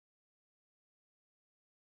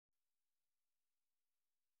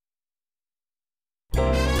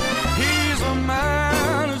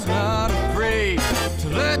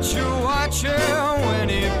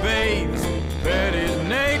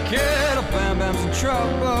times of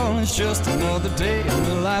trouble. It's just another day in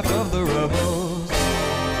the life of the Rubbles.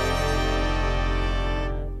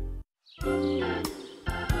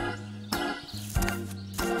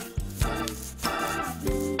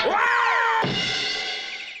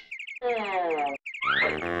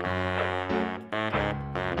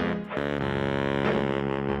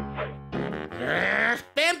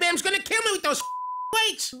 Bam Bam's gonna kill me with those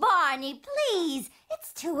weights! Barney, please.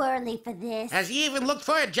 It's too early for this. Has he even looked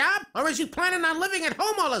for a job? Or is he planning on living at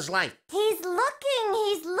home all his life? He's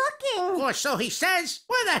looking. Or so he says.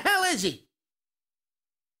 Where the hell is he?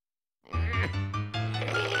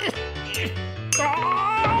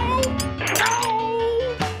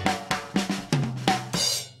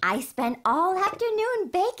 I spent all afternoon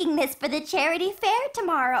baking this for the charity fair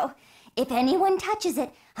tomorrow. If anyone touches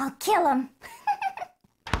it, I'll kill him.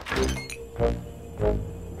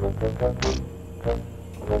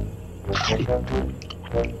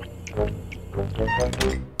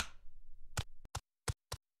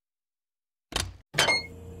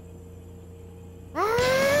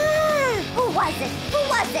 Who was it? Who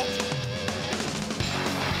was it?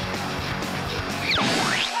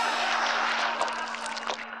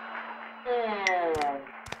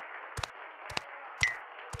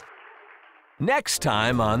 Next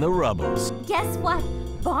time on the Rubbles. Guess what?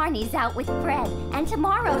 Barney's out with Fred, and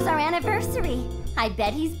tomorrow's our anniversary. I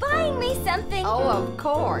bet he's buying me something. Oh, of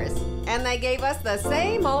course. And they gave us the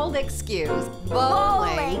same old excuse.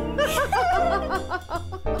 Bowling.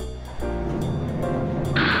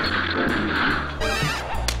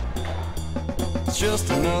 It's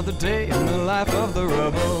just another day in the life of the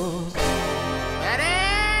Rubbles.